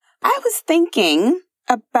was thinking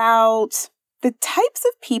about the types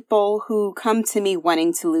of people who come to me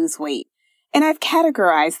wanting to lose weight, and I've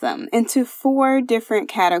categorized them into 4 different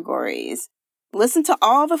categories. Listen to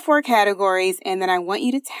all the 4 categories, and then I want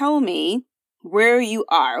you to tell me where you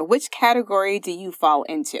are. Which category do you fall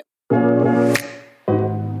into? What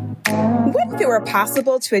if it were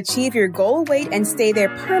possible to achieve your goal weight and stay there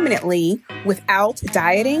permanently without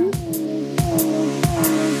dieting?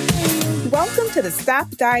 Welcome to the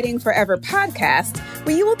Stop Dieting Forever podcast,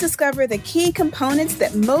 where you will discover the key components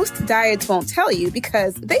that most diets won't tell you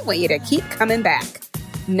because they want you to keep coming back.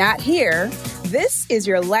 Not here. This is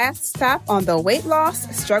your last stop on the weight loss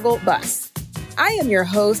struggle bus. I am your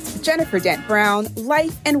host, Jennifer Dent Brown,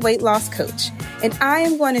 life and weight loss coach, and I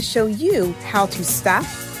am going to show you how to stop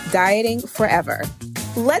dieting forever.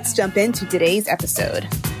 Let's jump into today's episode.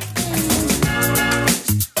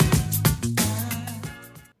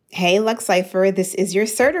 Hey, Lux Lifer, this is your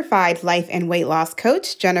certified life and weight loss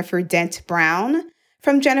coach, Jennifer Dent Brown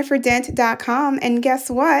from jenniferdent.com. And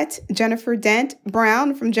guess what? Jennifer Dent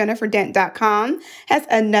Brown from jenniferdent.com has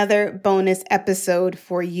another bonus episode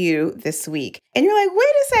for you this week. And you're like, wait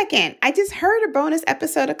a second, I just heard a bonus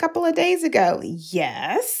episode a couple of days ago.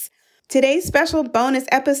 Yes. Today's special bonus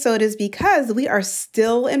episode is because we are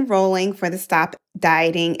still enrolling for the Stop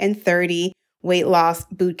Dieting in 30 Weight Loss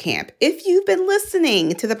Bootcamp. If you've been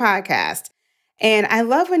listening to the podcast, and I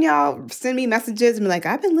love when y'all send me messages and be like,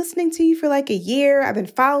 I've been listening to you for like a year. I've been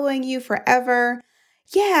following you forever.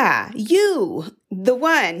 Yeah, you, the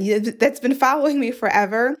one that's been following me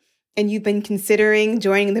forever, and you've been considering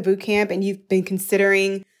joining the bootcamp, and you've been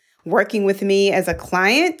considering working with me as a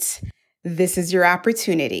client. This is your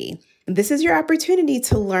opportunity. This is your opportunity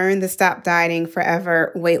to learn the Stop Dieting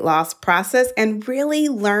Forever weight loss process and really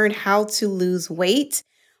learn how to lose weight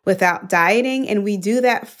without dieting. And we do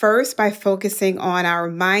that first by focusing on our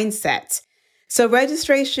mindset. So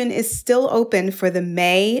registration is still open for the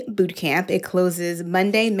May bootcamp. It closes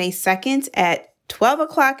Monday, May 2nd at 12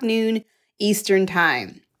 o'clock noon Eastern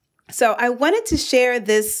time. So I wanted to share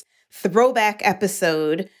this throwback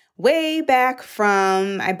episode way back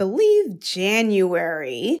from, I believe,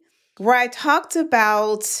 January, where I talked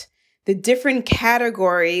about the different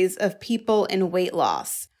categories of people in weight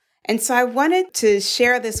loss. And so I wanted to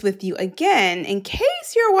share this with you again in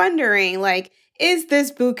case you're wondering, like, is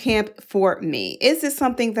this bootcamp for me? Is this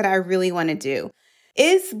something that I really want to do?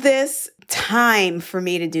 Is this time for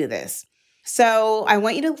me to do this? So I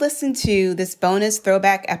want you to listen to this bonus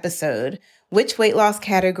throwback episode, which weight loss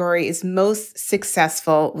category is most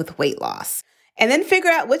successful with weight loss? And then figure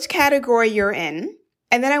out which category you're in.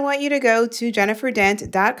 And then I want you to go to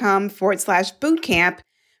jenniferdent.com/bootcamp,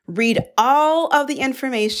 read all of the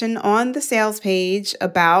information on the sales page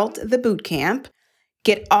about the bootcamp,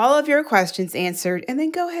 get all of your questions answered, and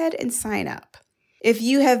then go ahead and sign up. If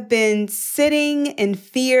you have been sitting in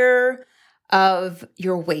fear of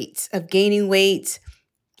your weight, of gaining weight,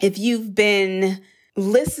 if you've been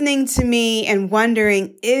listening to me and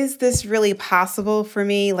wondering, is this really possible for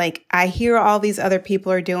me? Like, I hear all these other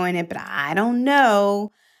people are doing it, but I don't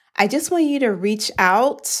know. I just want you to reach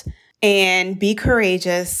out and be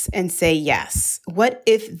courageous and say, yes. What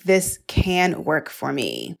if this can work for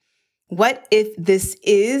me? What if this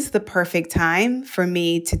is the perfect time for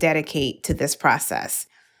me to dedicate to this process?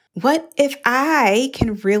 What if I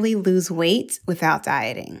can really lose weight without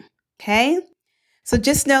dieting? Okay? So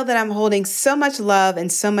just know that I'm holding so much love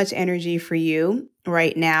and so much energy for you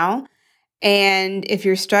right now. And if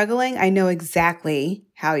you're struggling, I know exactly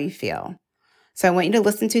how you feel. So I want you to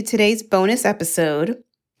listen to today's bonus episode.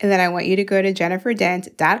 And then I want you to go to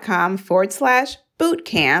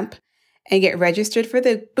jenniferdent.com/bootcamp and get registered for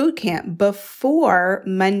the bootcamp before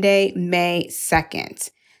Monday, May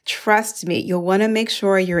 2nd. Trust me, you'll want to make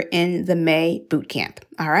sure you're in the May bootcamp.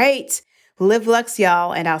 All right. Live Lux,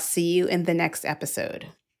 y'all, and I'll see you in the next episode.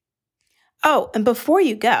 Oh, and before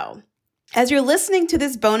you go, as you're listening to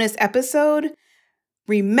this bonus episode,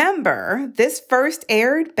 remember this first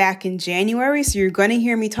aired back in January, so you're going to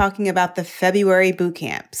hear me talking about the February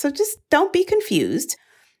bootcamp. So just don't be confused.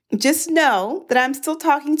 Just know that I'm still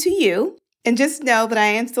talking to you, and just know that I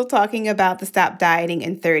am still talking about the Stop Dieting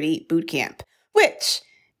in 30 bootcamp, which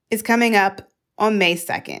is coming up on May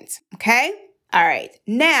 2nd. Okay? All right,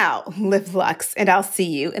 now live Lux, and I'll see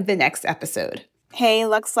you in the next episode. Hey,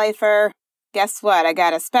 Lux Lifer. Guess what? I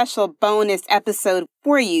got a special bonus episode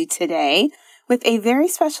for you today with a very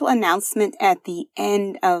special announcement at the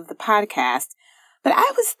end of the podcast. But I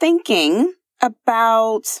was thinking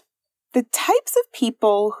about the types of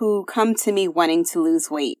people who come to me wanting to lose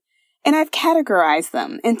weight, and I've categorized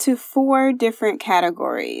them into 4 different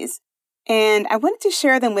categories. And I wanted to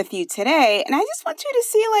share them with you today. And I just want you to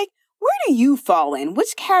see, where do you fall in?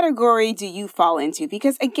 Which category do you fall into?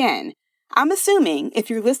 Because again, I'm assuming if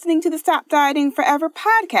you're listening to the Stop Dieting Forever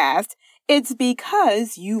podcast, it's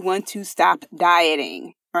because you want to stop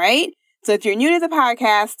dieting, right? So if you're new to the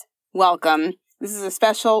podcast, welcome. This is a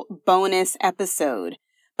special bonus episode.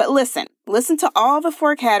 But listen to all the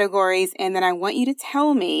 4 categories, and then I want you to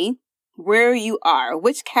tell me where you are.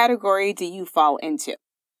 Which category do you fall into?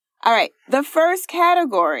 All right, the first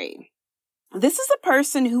category. This is a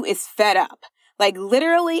person who is fed up,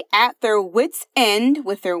 literally at their wit's end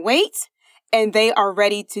with their weight, and they are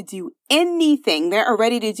ready to do anything. They're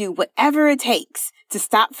ready to do whatever it takes to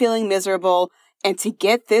stop feeling miserable and to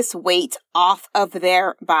get this weight off of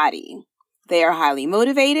their body. They are highly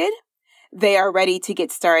motivated. They are ready to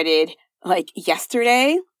get started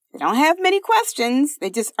yesterday. They don't have many questions.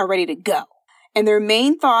 They just are ready to go. And their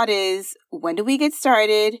main thought is, when do we get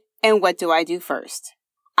started and what do I do first?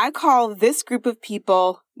 I call this group of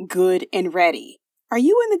people good and ready. Are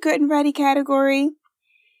you in the good and ready category?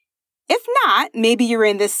 If not, maybe you're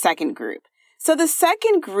in this second group. So the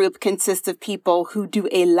second group consists of people who do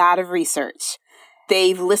a lot of research.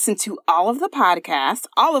 They've listened to all of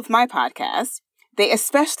my podcasts. They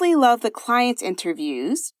especially love the client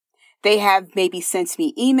interviews. They have maybe sent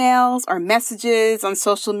me emails or messages on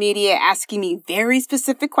social media asking me very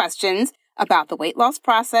specific questions about the weight loss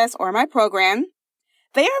process or my program.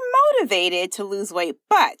 They are motivated to lose weight,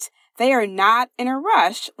 but they are not in a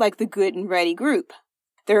rush like the good and ready group.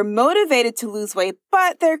 They're motivated to lose weight,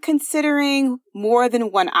 but they're considering more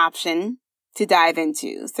than one option to dive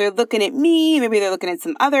into. So they're looking at me, maybe they're looking at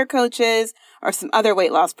some other coaches or some other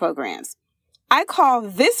weight loss programs. I call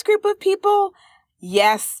this group of people,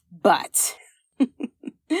 yes, but.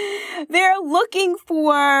 They're looking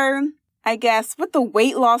for, what the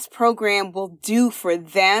weight loss program will do for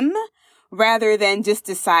them, rather than just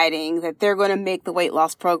deciding that they're going to make the weight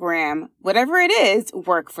loss program, whatever it is,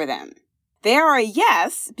 work for them. They are a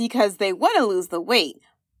yes because they want to lose the weight,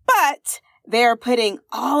 but they are putting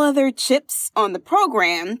all of their chips on the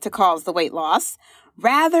program to cause the weight loss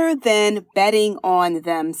rather than betting on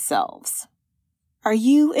themselves. Are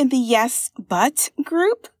you in the yes, but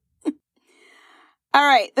group? All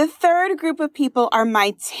right, the third group of people are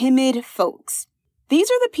my timid folks. These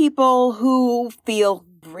are the people who feel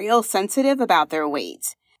real sensitive about their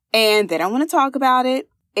weight and they don't want to talk about it.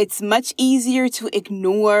 It's much easier to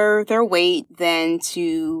ignore their weight than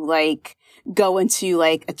to go into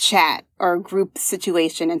a chat or a group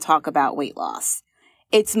situation and talk about weight loss.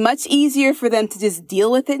 It's much easier for them to just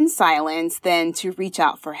deal with it in silence than to reach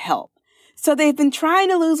out for help. So they've been trying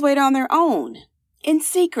to lose weight on their own, in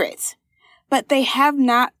secret, but they have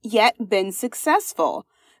not yet been successful.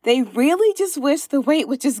 They really just wish the weight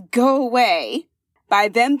would just go away by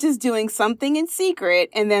them just doing something in secret.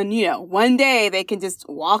 And then, one day they can just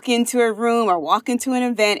walk into a room or walk into an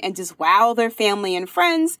event and just wow their family and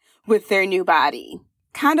friends with their new body.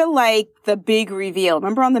 Kind of like the big reveal.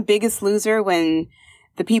 Remember on The Biggest Loser when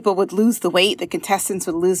the people would lose the weight, the contestants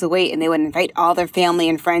would lose the weight and they would invite all their family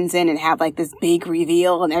and friends in and have this big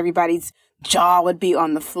reveal and everybody's jaw would be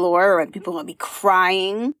on the floor and people would be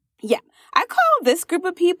crying. Yeah, I call this group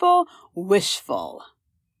of people wishful.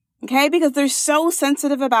 Okay, because they're so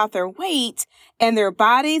sensitive about their weight and their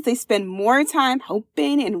bodies, they spend more time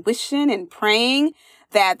hoping and wishing and praying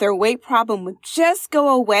that their weight problem would just go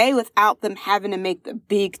away without them having to make the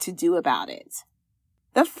big to-do about it.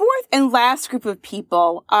 The fourth and last group of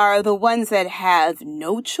people are the ones that have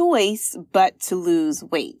no choice but to lose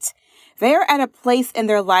weight. They are at a place in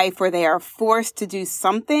their life where they are forced to do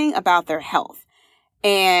something about their health.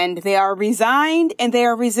 And they are resigned and they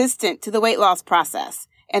are resistant to the weight loss process.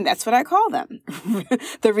 And that's what I call them,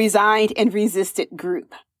 the resigned and resistant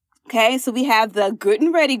group. Okay, so we have the good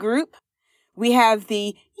and ready group. We have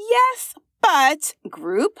the yes, but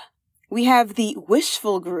group. We have the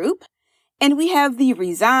wishful group. And we have the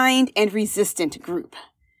resigned and resistant group.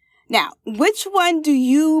 Now, which one do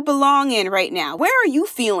you belong in right now? Where are you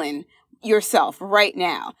feeling yourself right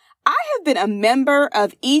now? I have been a member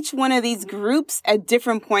of each one of these groups at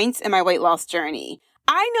different points in my weight loss journey.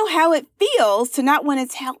 I know how it feels to not want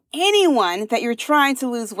to tell anyone that you're trying to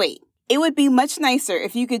lose weight. It would be much nicer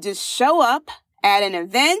if you could just show up at an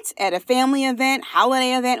event, at a family event,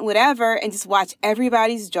 holiday event, whatever, and just watch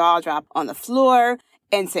everybody's jaw drop on the floor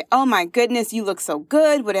and say, oh my goodness, you look so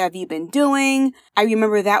good. What have you been doing? I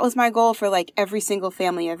remember that was my goal for every single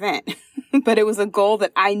family event, but it was a goal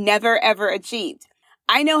that I never ever achieved.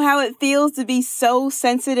 I know how it feels to be so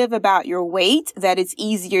sensitive about your weight that it's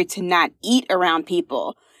easier to not eat around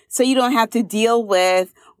people. So you don't have to deal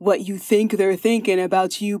with what you think they're thinking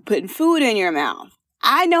about you putting food in your mouth.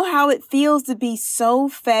 I know how it feels to be so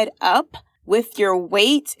fed up with your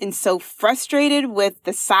weight and so frustrated with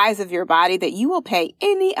the size of your body that you will pay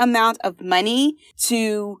any amount of money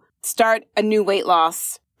to start a new weight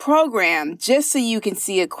loss program just so you can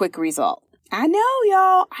see a quick result. I know,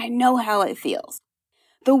 y'all. I know how it feels.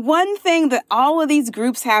 The one thing that all of these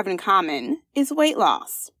groups have in common is weight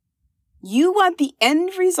loss. You want the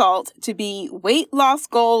end result to be weight loss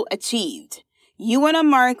goal achieved. You want to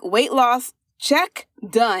mark weight loss check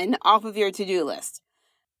done off of your to-do list.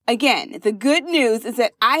 Again, the good news is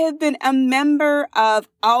that I have been a member of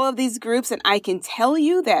all of these groups, and I can tell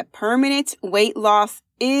you that permanent weight loss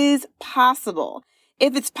is possible.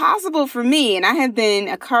 If it's possible for me, and I have been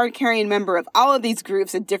a card-carrying member of all of these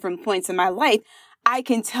groups at different points in my life, I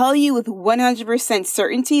can tell you with 100%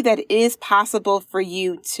 certainty that it is possible for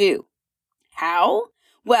you too. How?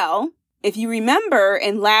 Well, if you remember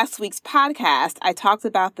in last week's podcast, I talked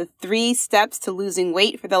about the 3 steps to losing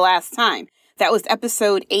weight for the last time. That was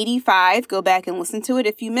episode 85. Go back and listen to it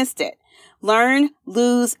if you missed it. Learn,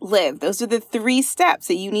 lose, live. Those are the 3 steps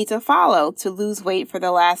that you need to follow to lose weight for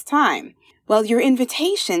the last time. Well, your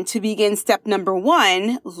invitation to begin step number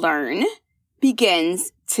 1, learn,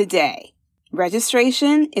 begins today.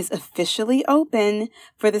 Registration is officially open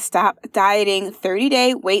for the Stop Dieting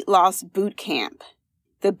 30-Day Weight Loss Boot Camp.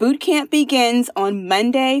 The boot camp begins on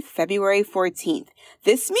Monday, February 14th.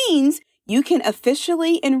 This means you can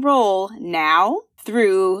officially enroll now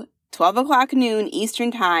through 12 o'clock noon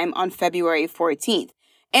Eastern Time on February 14th.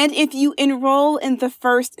 And if you enroll in the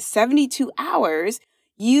first 72 hours,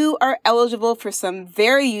 you are eligible for some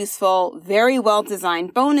very useful, very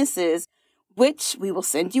well-designed bonuses, which we will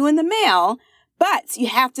send you in the mail, but you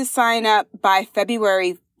have to sign up by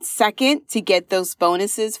February 2nd to get those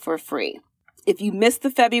bonuses for free. If you missed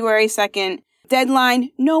the February 2nd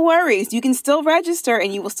deadline, no worries. You can still register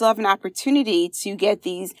and you will still have an opportunity to get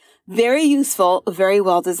these very useful, very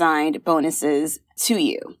well-designed bonuses to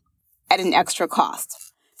you at an extra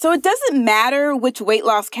cost. So it doesn't matter which weight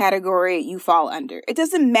loss category you fall under. It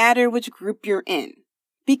doesn't matter which group you're in.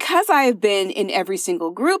 Because I have been in every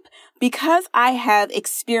single group, because I have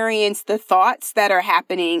experienced the thoughts that are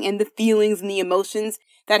happening and the feelings and the emotions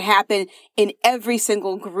that happen in every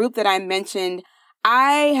single group that I mentioned,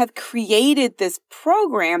 I have created this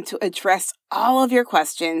program to address all of your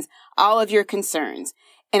questions, all of your concerns.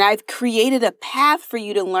 And I've created a path for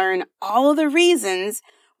you to learn all of the reasons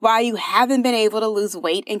why you haven't been able to lose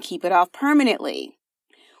weight and keep it off permanently.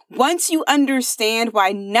 Once you understand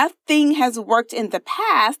why nothing has worked in the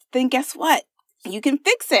past, then guess what? You can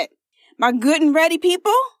fix it. My good and ready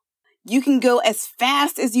people, you can go as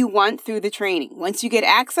fast as you want through the training. Once you get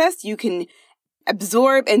access, you can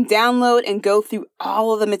absorb and download and go through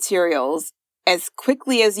all of the materials as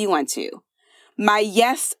quickly as you want to. My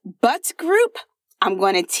Yes But group, I'm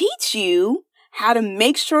going to teach you how to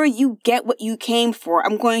make sure you get what you came for.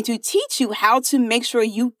 I'm going to teach you how to make sure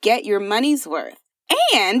you get your money's worth.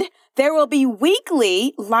 And there will be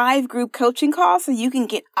weekly live group coaching calls so you can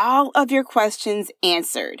get all of your questions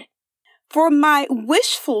answered. For my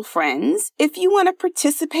wishful friends, if you want to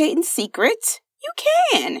participate in secret, you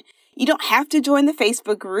can. You don't have to join the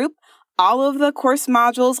Facebook group. All of the course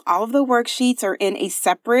modules, all of the worksheets are in a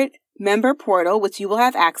separate member portal, which you will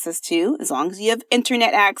have access to. As long as you have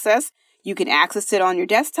internet access, you can access it on your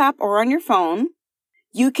desktop or on your phone.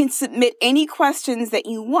 You can submit any questions that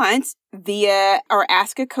you want via our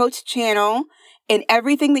Ask a Coach channel, and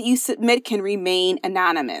everything that you submit can remain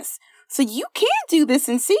anonymous. So you can do this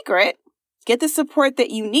in secret. Get the support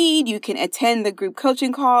that you need. You can attend the group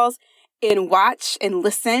coaching calls and watch and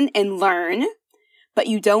listen and learn, but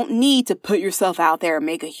you don't need to put yourself out there and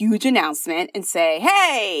make a huge announcement and say,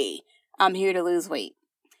 hey, I'm here to lose weight.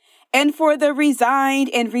 And for the resigned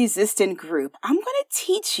and resistant group, I'm going to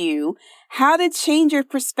teach you how to change your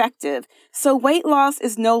perspective so weight loss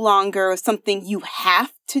is no longer something you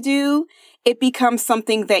have to do. It becomes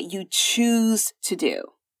something that you choose to do.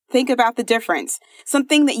 Think about the difference.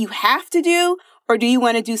 Something that you have to do, or do you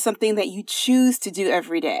want to do something that you choose to do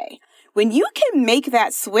every day? When you can make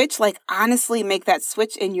that switch, like honestly make that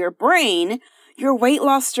switch in your brain, your weight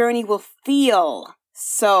loss journey will feel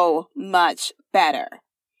so much better.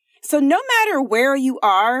 So no matter where you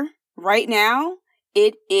are right now,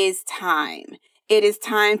 it is time. It is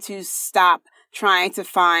time to stop trying to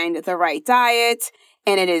find the right diet,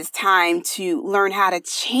 and it is time to learn how to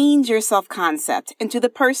change your self-concept into the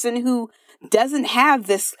person who doesn't have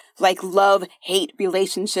this like love-hate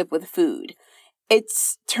relationship with food.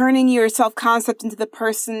 It's turning your self-concept into the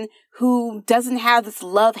person who doesn't have this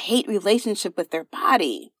love-hate relationship with their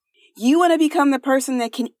body. You want to become the person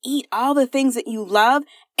that can eat all the things that you love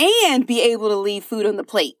and be able to leave food on the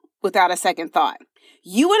plate without a second thought.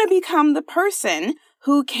 You want to become the person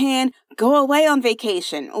who can go away on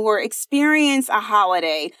vacation or experience a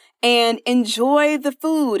holiday and enjoy the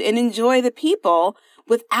food and enjoy the people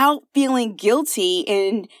without feeling guilty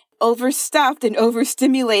and overstuffed and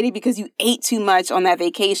overstimulated because you ate too much on that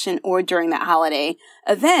vacation or during that holiday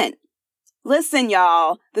event. Listen,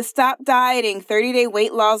 y'all, the Stop Dieting 30-Day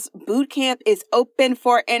Weight Loss Bootcamp is open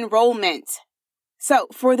for enrollment. So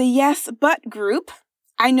for the Yes But group,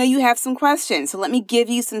 I know you have some questions. So let me give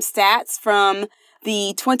you some stats from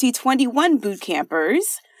the 2021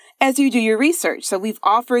 bootcampers as you do your research. So we've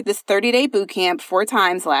offered this 30-day bootcamp 4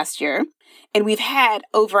 times last year, and we've had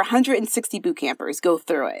over 160 bootcampers go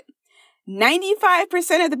through it.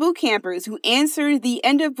 95% of the bootcampers who answered the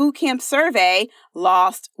end of bootcamp survey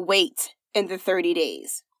lost weight in the 30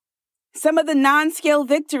 days. Some of the non-scale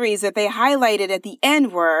victories that they highlighted at the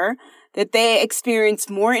end were that they experienced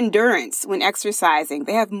more endurance when exercising.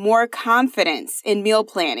 They have more confidence in meal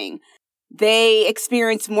planning. They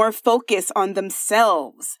experience more focus on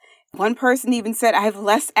themselves. One person even said, I have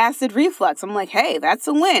less acid reflux. I'm like, hey, that's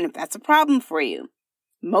a win if that's a problem for you.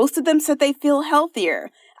 Most of them said they feel healthier.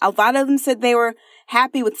 A lot of them said they were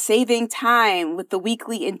happy with saving time with the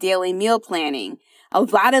weekly and daily meal planning. A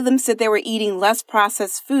lot of them said they were eating less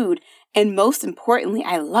processed food. And most importantly,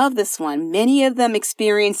 I love this one, many of them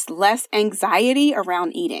experienced less anxiety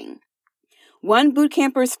around eating. One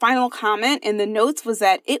bootcamper's final comment in the notes was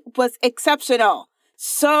that it was exceptional.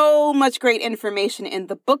 So much great information in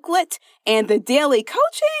the booklet and the daily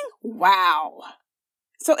coaching. Wow.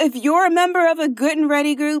 So if you're a member of a Good and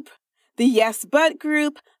Ready group, the Yes But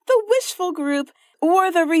group, the Wishful group,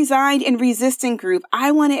 or the Resigned and Resistant group,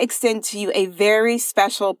 I want to extend to you a very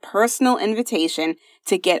special personal invitation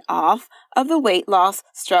to get off of the weight loss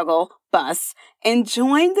struggle bus and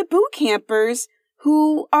join the bootcampers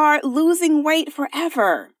who are losing weight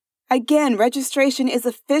forever. Again, registration is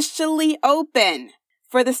officially open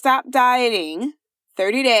for the Stop Dieting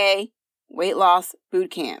 30-Day Weight Loss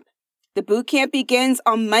Bootcamp. The bootcamp begins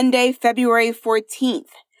on Monday, February 14th.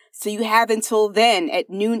 So you have until then at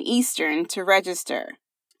noon Eastern to register.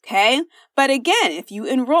 Okay? But again, if you're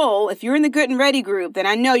in the Good and Ready group, then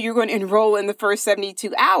I know you're going to enroll in the first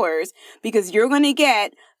 72 hours because you're going to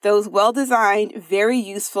get those well-designed, very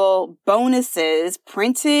useful bonuses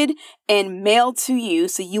printed and mailed to you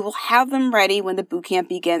so you will have them ready when the bootcamp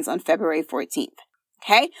begins on February 14th.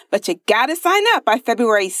 Okay? But you got to sign up by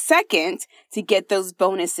February 2nd to get those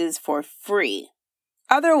bonuses for free.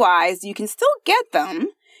 Otherwise, you can still get them.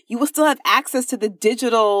 You will still have access to the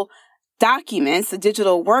digital documents, the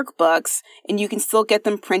digital workbooks, and you can still get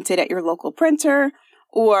them printed at your local printer,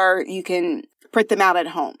 or you can print them out at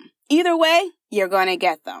home. Either way, you're going to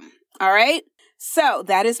get them. All right? So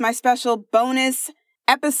that is my special bonus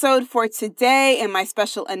episode for today and my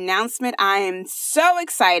special announcement. I am so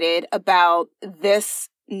excited about this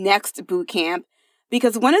next bootcamp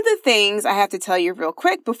because one of the things I have to tell you real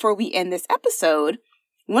quick before we end this episode,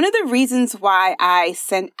 one of the reasons why I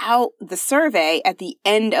sent out the survey at the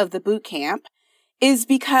end of the bootcamp is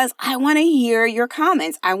because I want to hear your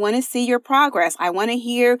comments. I want to see your progress. I want to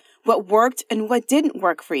hear what worked and what didn't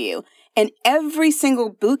work for you. And every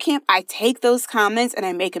single bootcamp, I take those comments and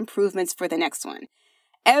I make improvements for the next one.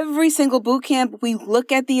 Every single bootcamp, we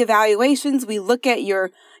look at the evaluations, we look at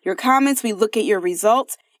your comments, we look at your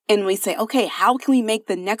results, and we say, okay, how can we make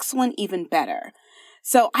the next one even better?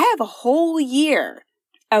 So I have a whole year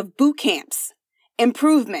of bootcamps,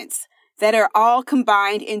 improvements that are all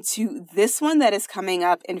combined into this one that is coming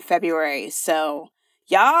up in February. So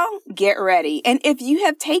y'all get ready. And if you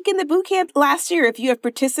have taken the bootcamp last year, if you have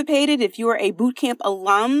participated, if you are a bootcamp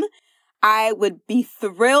alum, I would be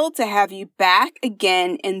thrilled to have you back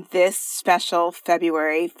again in this special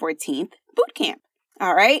February 14th bootcamp.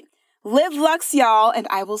 All right. Live Lux, y'all, and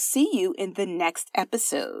I will see you in the next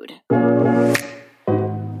episode.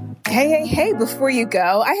 Hey, before you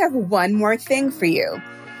go, I have one more thing for you.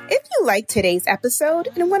 If you liked today's episode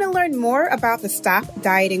and want to learn more about the Stop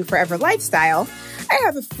Dieting Forever lifestyle, I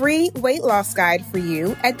have a free weight loss guide for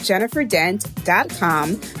you at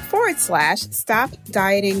jenniferdent.com/Stop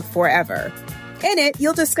Dieting Forever. In it,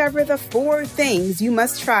 you'll discover the 4 things you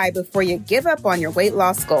must try before you give up on your weight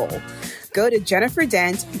loss goal. Go to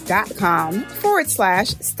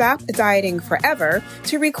jenniferdent.com/Stop Dieting Forever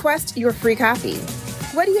to request your free copy.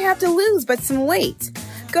 What do you have to lose but some weight?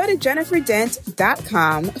 Go to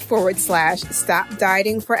jenniferdent.com/Stop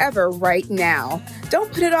Dieting Forever right now.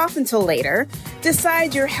 Don't put it off until later.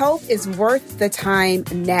 Decide your health is worth the time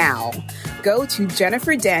now. go to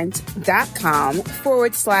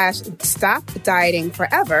jenniferdent.com/stop dieting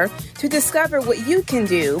forever to discover what you can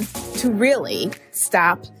do to really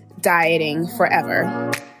stop dieting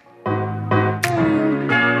forever.